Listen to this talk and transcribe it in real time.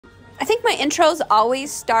I think my intros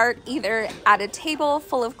always start either at a table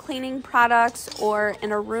full of cleaning products or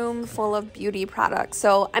in a room full of beauty products.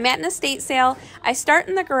 So I'm at an estate sale. I start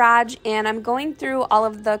in the garage and I'm going through all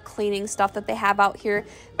of the cleaning stuff that they have out here.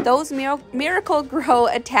 Those Miracle Grow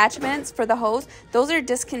attachments for the hose, those are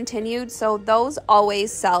discontinued, so those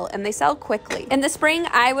always sell, and they sell quickly. In the spring,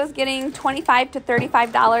 I was getting $25 to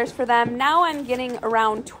 $35 for them. Now I'm getting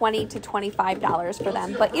around $20 to $25 for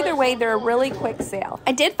them, but either way, they're a really quick sale.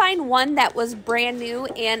 I did find one that was brand new,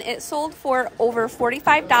 and it sold for over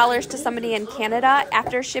 $45 to somebody in Canada.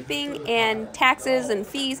 After shipping and taxes and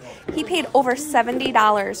fees, he paid over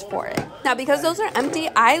 $70 for it. Now, because those are empty,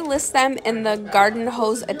 I list them in the garden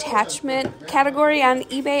hose attachment category on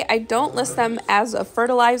eBay. I don't list them as a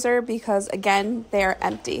fertilizer because, again, they're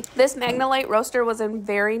empty. This Magnolite roaster was in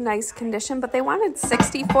very nice condition, but they wanted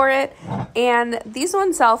 $60 for it, and these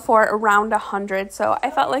ones sell for around $100, so I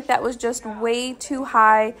felt like that was just way too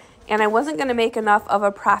high, and I wasn't going to make enough of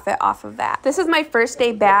a profit off of that. This is my first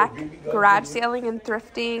day back garage sailing and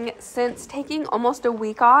thrifting since taking almost a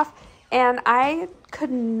week off, and I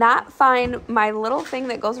could not find my little thing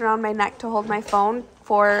that goes around my neck to hold my phone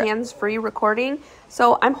for hands-free recording,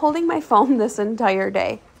 so I'm holding my phone this entire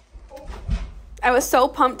day. I was so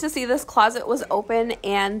pumped to see this closet was open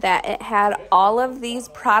and that it had all of these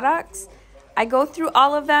products. I go through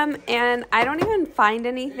all of them and I don't even find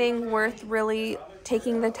anything worth really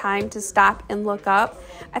taking the time to stop and look up.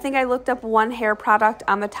 I think I looked up one hair product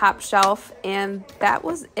on the top shelf and that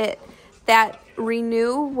was it. That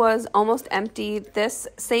Renew was almost empty. This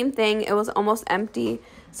same thing, it was almost empty.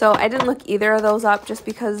 So I didn't look either of those up just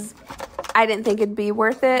because I didn't think it'd be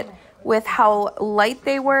worth it with how light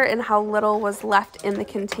they were and how little was left in the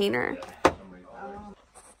container.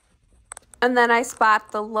 And then I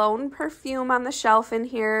spot the Lone perfume on the shelf in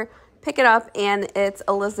here, pick it up, and it's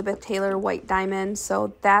Elizabeth Taylor White Diamond.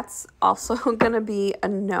 So that's also going to be a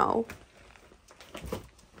no.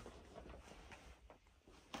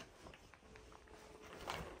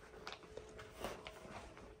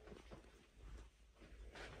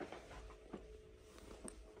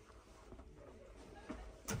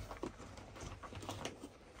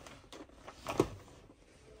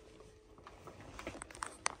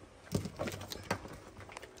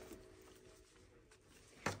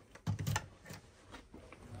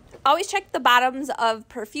 Always check the bottoms of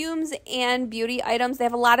perfumes and beauty items. They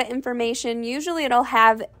have a lot of information. Usually it'll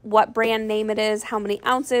have what brand name it is, how many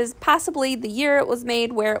ounces, possibly the year it was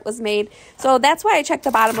made, where it was made. So that's why I checked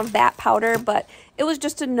the bottom of that powder, but it was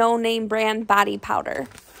just a no-name brand body powder.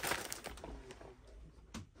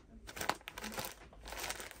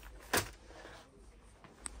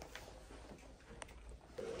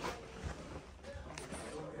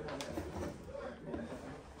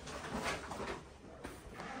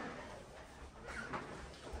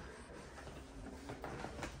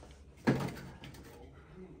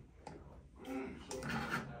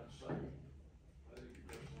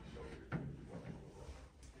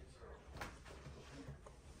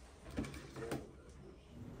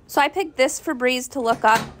 So I picked this Febreze to look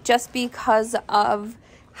up just because of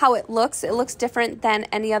how it looks. It looks different than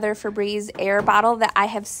any other Febreze air bottle that I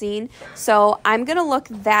have seen. So I'm going to look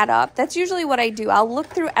that up. That's usually what I do. I'll look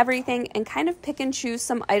through everything and kind of pick and choose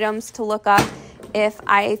some items to look up if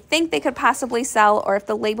I think they could possibly sell or if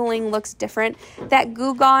the labeling looks different. That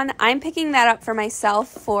Goo Gone, I'm picking that up for myself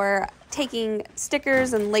for taking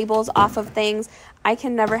stickers and labels off of things. I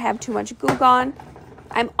can never have too much Goo Gone.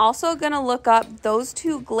 I'm also going to look up those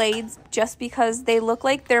two Glades just because they look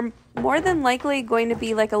like they're more than likely going to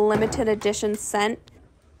be like a limited edition scent.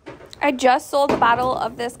 I just sold a bottle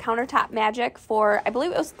of this Countertop Magic for, I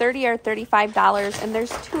believe it was $30 or $35, and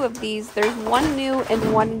there's two of these. There's one new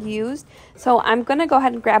and one used, so I'm going to go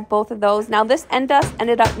ahead and grab both of those. Now, this Endust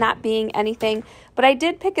ended up not being anything, but I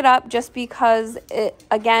did pick it up just because, it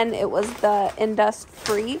was the Endust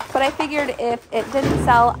free, but I figured if it didn't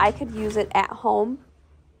sell, I could use it at home.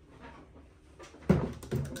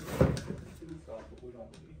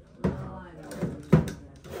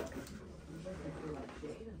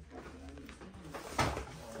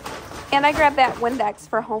 And I grabbed that Windex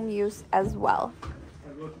for home use as well.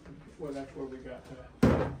 Well, that's where we got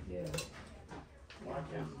that. Yeah.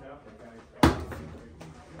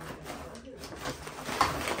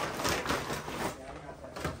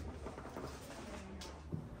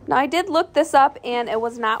 Now, I did look this up, and it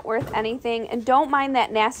was not worth anything. And don't mind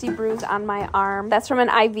that nasty bruise on my arm. That's from an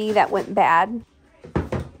IV that went bad.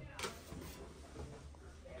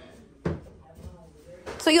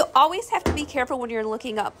 So you always have to be careful when you're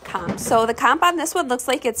looking up comps. So the comp on this one looks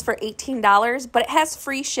like it's for $18, but it has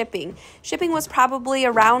free shipping. Shipping was probably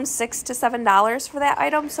around $6 to $7 for that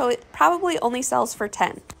item, so it probably only sells for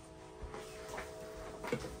 $10.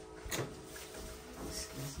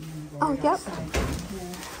 Oh, yep.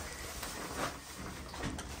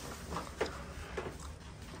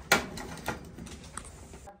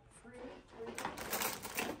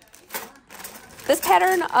 This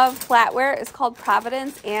pattern of flatware is called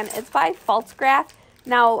Providence, and it's by Faltzgraf.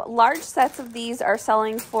 Now, large sets of these are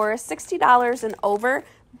selling for $60 and over,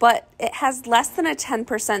 but it has less than a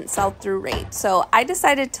 10% sell-through rate. So I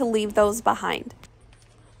decided to leave those behind.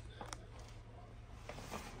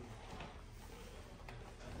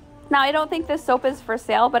 Now, I don't think this soap is for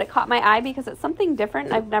sale, but it caught my eye because it's something different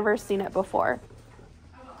and I've never seen it before.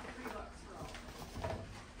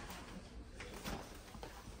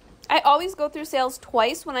 I always go through sales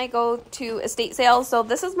twice when I go to estate sales, so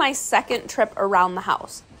this is my second trip around the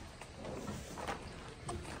house.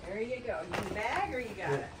 There you go. You need a bag or you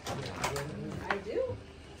got it? I do.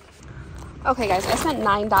 Okay guys, I spent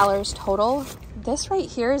 $9 total. This right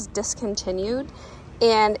here is discontinued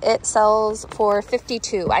and it sells for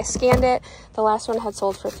 $52. I scanned it. The last one had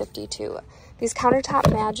sold for $52. These countertop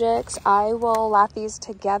magics, I will lot these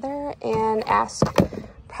together and ask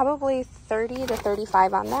probably $30 to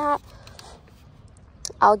 $35 on that.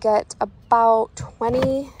 I'll get about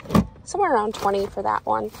 20, somewhere around 20 for that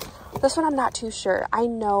one. This one I'm not too sure. I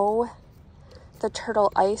know the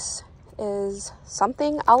turtle ice is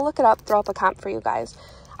something. I'll look it up, throw up a comp for you guys.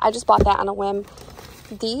 I just bought that on a whim.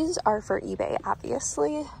 These are for eBay,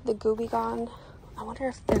 obviously. The Gooby Gone. I wonder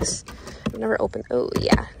if this, I've never opened, oh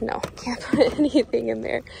yeah, no, can't put anything in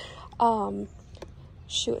there.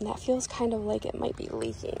 Shoot, and that feels kind of like it might be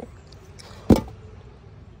leaking.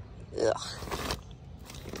 Ugh.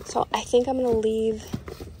 So I think I'm gonna leave,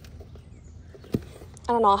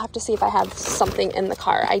 I don't know, I'll have to see if I have something in the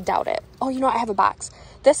car. I doubt it. Oh, you know what? I have a box.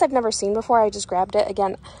 This I've never seen before. I just grabbed it.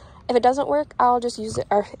 Again, if it doesn't work, I'll just use it,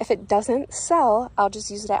 or if it doesn't sell, I'll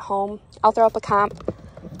just use it at home. I'll throw up a comp.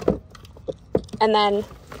 And then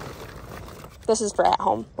this is for at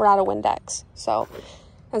home. We're out of Windex. So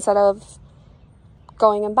instead of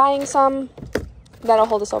going and buying some, that'll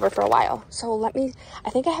hold us over for a while. So let me, I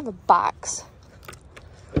think I have a box.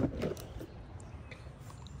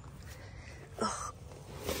 Ugh.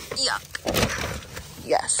 Yuck.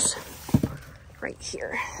 Yes. Right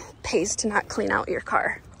here. Pays to not clean out your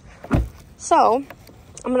car. So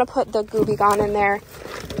I'm going to put the Gooby Gone in there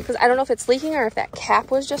because I don't know if it's leaking or if that cap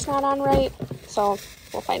was just not on right. So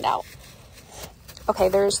we'll find out. Okay,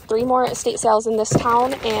 there's 3 more estate sales in this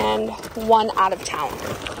town and 1 out of town.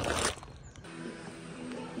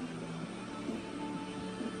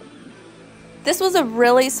 This was a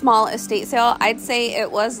really small estate sale. I'd say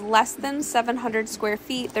it was less than 700 square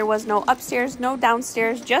feet. There was no upstairs, no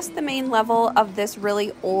downstairs, just the main level of this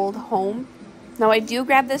really old home. Now I do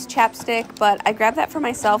grab this chapstick, but I grab that for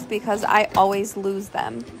myself because I always lose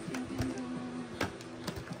them.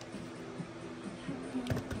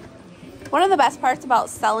 One of the best parts about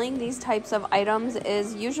selling these types of items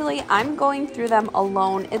is usually I'm going through them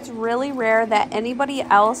alone. It's really rare that anybody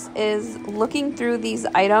else is looking through these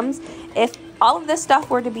items. If all of this stuff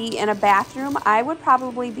were to be in a bathroom, I would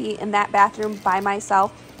probably be in that bathroom by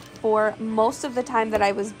myself for most of the time that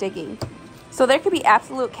I was digging. So there could be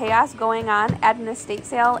absolute chaos going on at an estate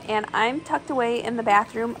sale, and I'm tucked away in the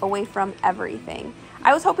bathroom away from everything.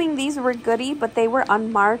 I was hoping these were goodie, but they were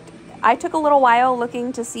unmarked. I took a little while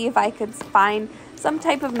looking to see if I could find some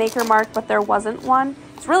type of maker mark, but there wasn't one.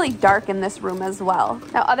 It's really dark in this room as well.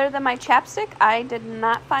 Now, other than my chapstick, I did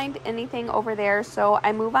not find anything over there, so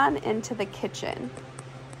I move on into the kitchen.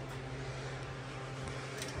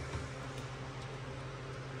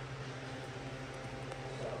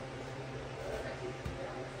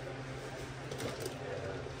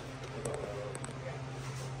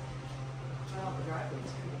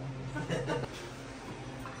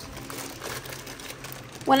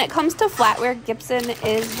 When it comes to flatware, Gibson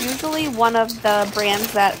is usually one of the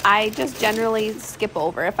brands that I just generally skip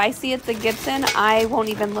over. If I see it's a Gibson, I won't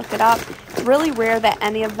even look it up. It's really rare that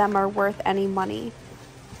any of them are worth any money.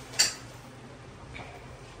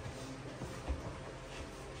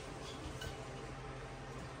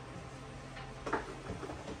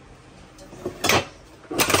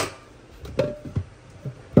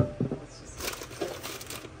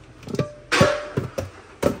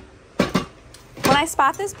 I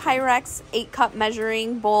spot this Pyrex 8-cup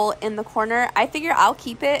measuring bowl in the corner. I figure I'll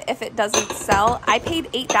keep it if it doesn't sell. I paid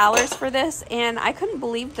 $8 for this and I couldn't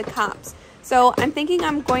believe the comps. So I'm thinking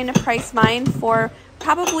I'm going to price mine for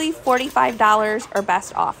probably $45 or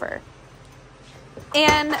best offer.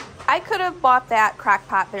 And I could have bought that crock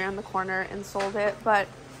pot there in the corner and sold it, but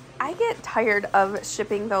I get tired of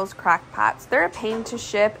shipping those crock pots. They're a pain to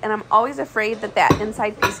ship, and I'm always afraid that that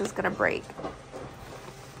inside piece is going to break.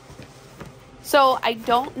 So I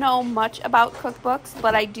don't know much about cookbooks,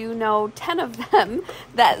 but I do know 10 of them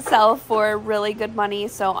that sell for really good money.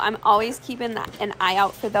 So I'm always keeping an eye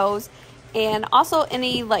out for those. And also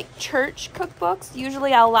any like church cookbooks,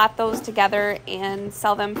 usually I'll lot those together and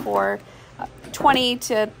sell them for $20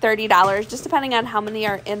 to $30, just depending on how many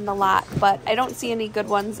are in the lot, but I don't see any good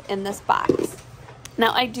ones in this box.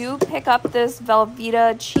 Now I do pick up this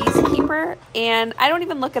Velveeta cheese keeper, and I don't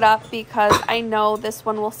even look it up because I know this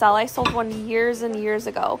one will sell. I sold one years and years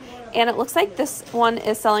ago, and it looks like this one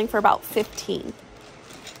is selling for about $15.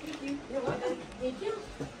 You're welcome. Thank you.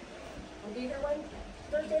 I'll be here one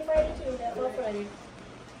Thursday, Friday too. That love Friday.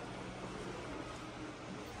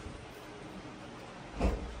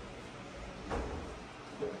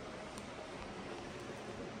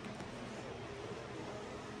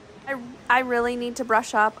 I really need to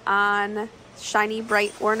brush up on shiny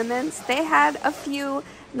bright ornaments. They had a few.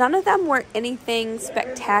 None of them were anything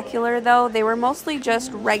spectacular though. They were mostly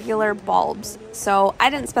just regular bulbs. So I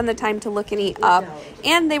didn't spend the time to look any up,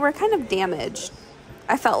 and they were kind of damaged.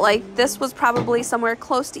 I felt like this was probably somewhere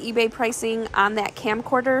close to eBay pricing on that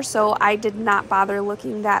camcorder, so I did not bother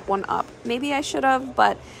looking that one up. Maybe I should have,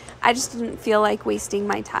 but I just didn't feel like wasting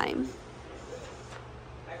my time.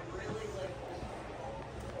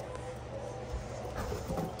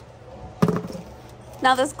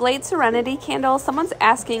 Now this Glade Serenity candle, someone's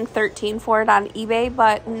asking $13 for it on eBay,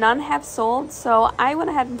 but none have sold, so I went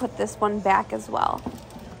ahead and put this one back as well.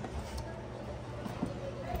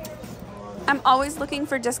 I'm always looking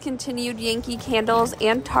for discontinued Yankee candles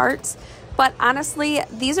and tarts, but honestly,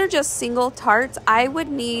 these are just single tarts. I would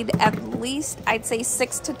need at least, I'd say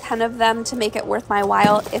 6 to 10 of them to make it worth my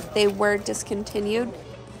while if they were discontinued.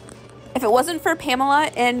 If it wasn't for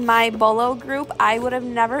Pamela in my Bolo group, I would have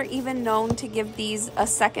never even known to give these a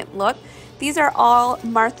second look. These are all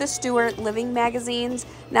Martha Stewart living magazines.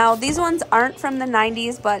 Now, these ones aren't from the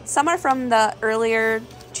 90s, but some are from the earlier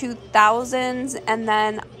 2000s, and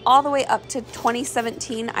then all the way up to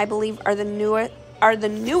 2017, I believe, are the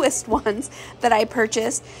newest ones that I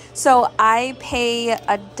purchased. So I pay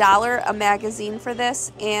 $1 a magazine for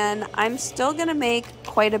this, and I'm still gonna make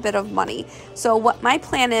quite a bit of money. So what my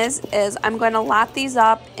plan is I'm going to lot these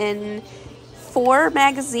up in 4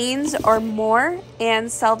 magazines or more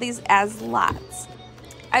and sell these as lots.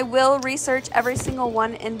 I will research every single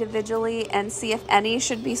one individually and see if any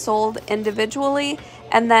should be sold individually,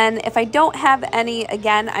 and then if I don't have any,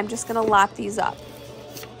 again, I'm just gonna lot these up.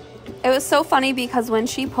 It was so funny because when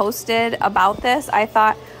she posted about this, I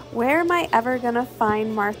thought, where am I ever going to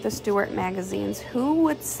find Martha Stewart magazines? Who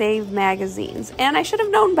would save magazines? And I should have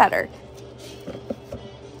known better.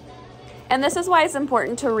 And this is why it's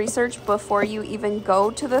important to research before you even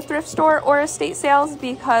go to the thrift store or estate sales,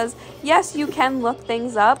 because yes, you can look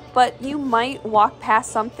things up, but you might walk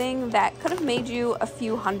past something that could have made you a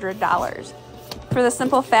few $100s for the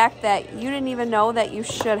simple fact that you didn't even know that you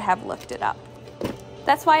should have looked it up.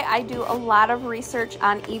 That's why I do a lot of research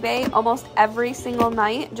on eBay almost every single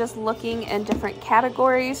night, just looking in different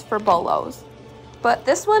categories for Bolos. But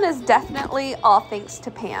this one is definitely all thanks to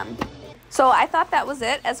Pam. So I thought that was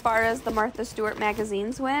it as far as the Martha Stewart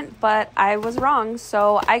magazines went, but I was wrong.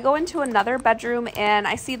 So I go into another bedroom and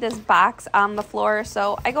I see this box on the floor.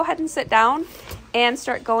 So I go ahead and sit down and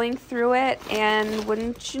start going through it, and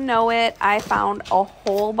wouldn't you know it, I found a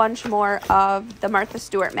whole bunch more of the Martha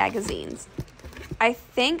Stewart magazines. I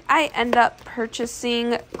think I end up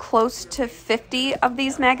purchasing close to 50 of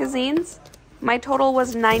these magazines. My total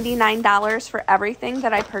was $99 for everything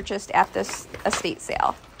that I purchased at this estate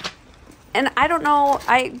sale. And I don't know,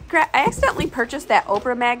 I accidentally purchased that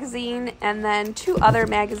Oprah magazine and then 2 other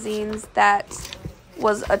magazines that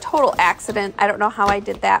was a total accident. I don't know how I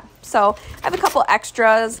did that. So I have a couple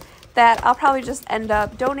extras that I'll probably just end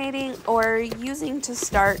up donating or using to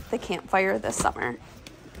start the campfire this summer.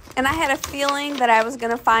 And I had a feeling that I was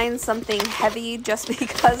going to find something heavy just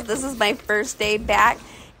because this is my first day back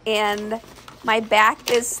and my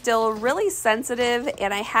back is still really sensitive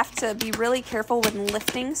and I have to be really careful when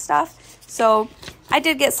lifting stuff. So I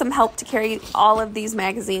did get some help to carry all of these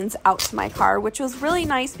magazines out to my car, which was really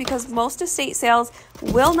nice because most estate sales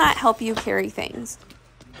will not help you carry things.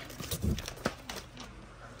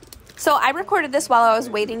 So I recorded this while I was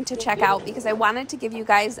waiting to check out because I wanted to give you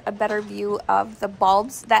guys a better view of the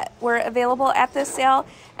bulbs that were available at this sale.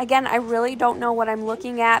 Again, I really don't know what I'm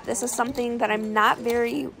looking at. This is something that I'm not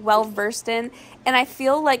very well versed in, and I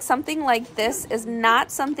feel like something like this is not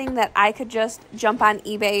something that I could just jump on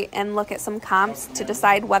eBay and look at some comps to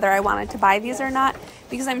decide whether I wanted to buy these or not,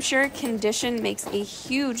 because I'm sure condition makes a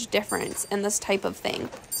huge difference in this type of thing.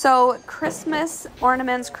 So Christmas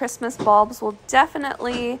ornaments, Christmas bulbs will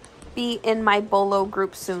definitely be in my Bolo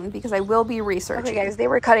group soon because I will be researching. Okay guys, they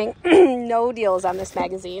were cutting no deals on the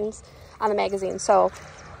magazine. So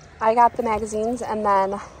I got the magazines, and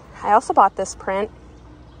then I also bought this print.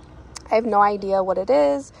 I have no idea what it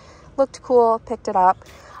is. Looked cool, picked it up.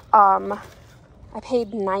 I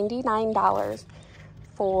paid $99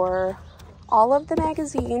 for all of the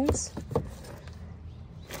magazines.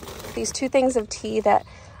 These 2 things of tea that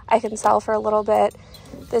I can sell for a little bit.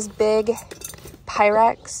 This big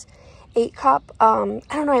Pyrex 8-cup. I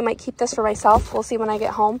don't know, I might keep this for myself. We'll see when I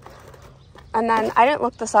get home. And then I didn't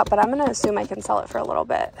look this up, but I'm going to assume I can sell it for a little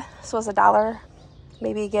bit. This was $1.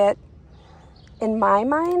 Maybe get, in my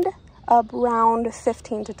mind, around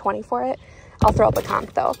 15 to 20 for it. I'll throw up a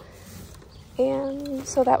comp though. And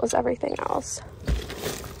so that was everything else.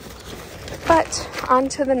 But on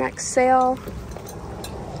to the next sale.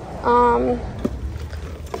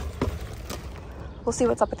 We'll see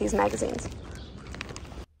what's up with these magazines.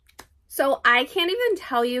 So I can't even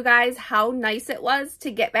tell you guys how nice it was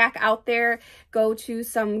to get back out there, go to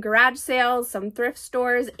some garage sales, some thrift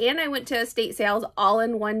stores, and I went to estate sales all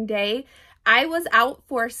in one day. I was out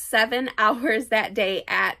for 7 hours that day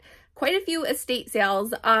at quite a few estate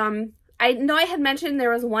sales. I know I had mentioned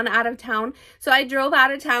there was one out of town, so I drove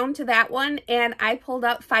out of town to that one, and I pulled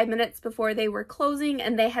up 5 minutes before they were closing,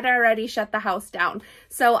 and they had already shut the house down.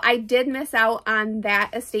 So I did miss out on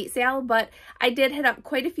that estate sale, but I did hit up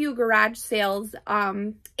quite a few garage sales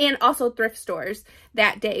and also thrift stores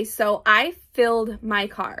that day. So I filled my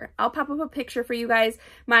car. I'll pop up a picture for you guys.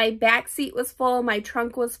 My back seat was full, my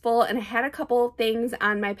trunk was full, and I had a couple things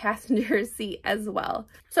on my passenger seat as well.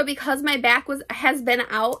 So because my back has been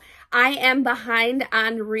out, I am behind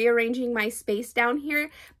on rearranging my space down here,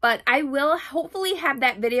 but I will hopefully have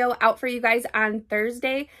that video out for you guys on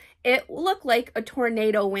Thursday. It looked like a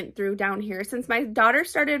tornado went through down here. Since my daughter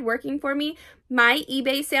started working for me, my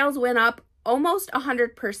eBay sales went up almost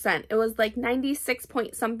 100%. It was like 96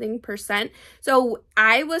 point something percent. So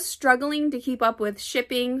I was struggling to keep up with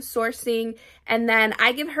shipping, sourcing, and then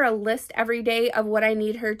I give her a list every day of what I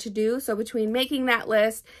need her to do. So between making that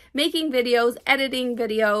list, making videos, editing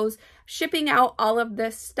videos, shipping out all of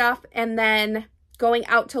this stuff, and then going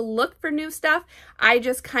out to look for new stuff, I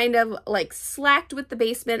just kind of like slacked with the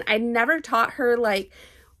basement. I never taught her like,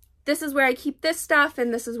 this is where I keep this stuff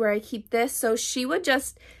and this is where I keep this. So she would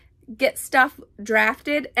just get stuff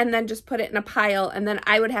drafted and then just put it in a pile, and then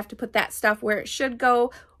I would have to put that stuff where it should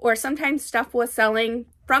go, or sometimes stuff was selling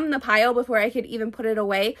from the pile before I could even put it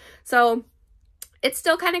away. So it's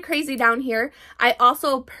still kind of crazy down here. I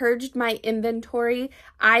also purged my inventory.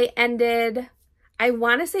 I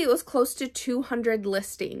want to say it was close to 200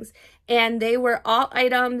 listings, and they were all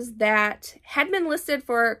items that had been listed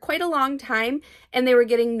for quite a long time and they were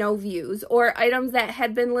getting no views, or items that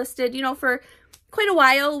had been listed, you know, for quite a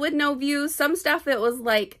while with no views. Some stuff it was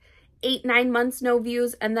like 8-9 months no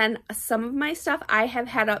views, and then some of my stuff I have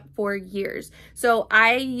had up for years. So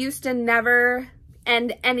I used to never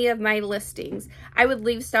end any of my listings. I would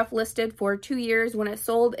leave stuff listed for 2 years. When it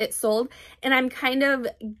sold, and I'm kind of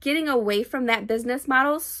getting away from that business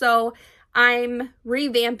model, so I'm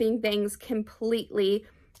revamping things completely.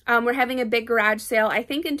 We're having a big garage sale, I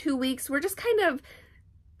think in 2 weeks. We're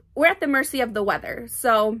at the mercy of the weather.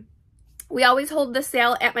 So we always hold the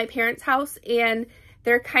sale at my parents' house, and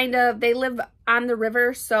they live on the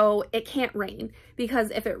river, so it can't rain,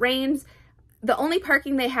 because if it rains, the only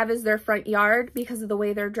parking they have is their front yard because of the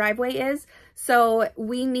way their driveway is. So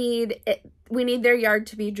we need their yard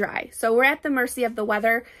to be dry. So we're at the mercy of the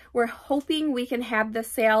weather. We're hoping we can have the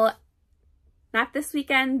sale not this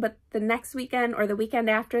weekend, but the next weekend or the weekend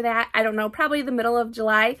after that. I don't know, probably the middle of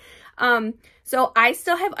July. So I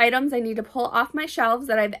still have items I need to pull off my shelves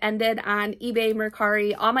that I've ended on eBay,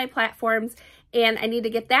 Mercari, all my platforms, and I need to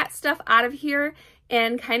get that stuff out of here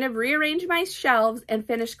and kind of rearrange my shelves and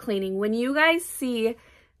finish cleaning. When you guys see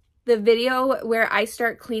the video where I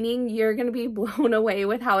start cleaning, you're going to be blown away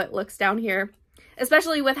with how it looks down here,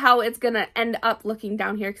 especially with how it's going to end up looking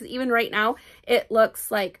down here, because even right now it looks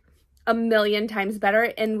like a million times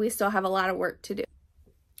better, and we still have a lot of work to do.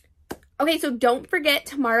 Okay, so don't forget,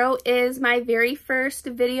 tomorrow is my very first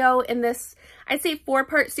video in this, I'd say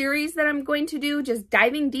 4-part series that I'm going to do, just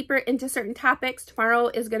diving deeper into certain topics. Tomorrow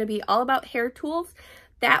is going to be all about hair tools.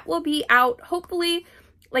 That will be out hopefully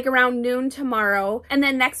like around noon tomorrow. And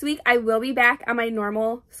then next week I will be back on my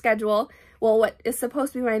normal schedule. Well, what is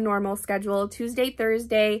supposed to be my normal schedule, Tuesday,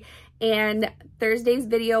 Thursday, and Thursday's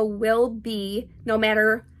video will be, no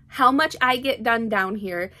matter how much I get done down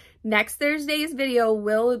here, next Thursday's video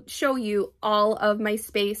will show you all of my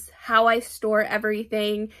space, how I store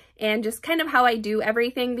everything, and just kind of how I do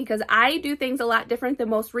everything, because I do things a lot different than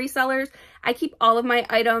most resellers. I keep all of my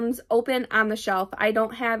items open on the shelf. I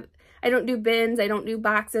don't do bins, I don't do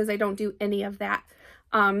boxes, I don't do any of that.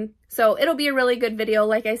 So it'll be a really good video,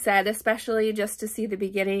 like I said, especially just to see the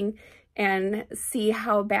beginning and see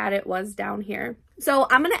how bad it was down here. So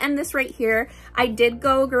I'm going to end this right here. I did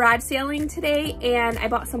go garage sailing today and I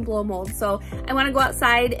bought some blow molds. So I want to go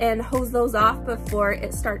outside and hose those off before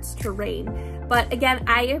it starts to rain. But again,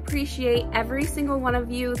 I appreciate every single one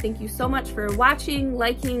of you. Thank you so much for watching,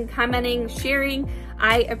 liking, commenting, sharing.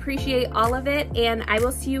 I appreciate all of it, and I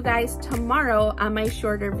will see you guys tomorrow on my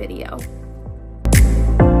shorter video.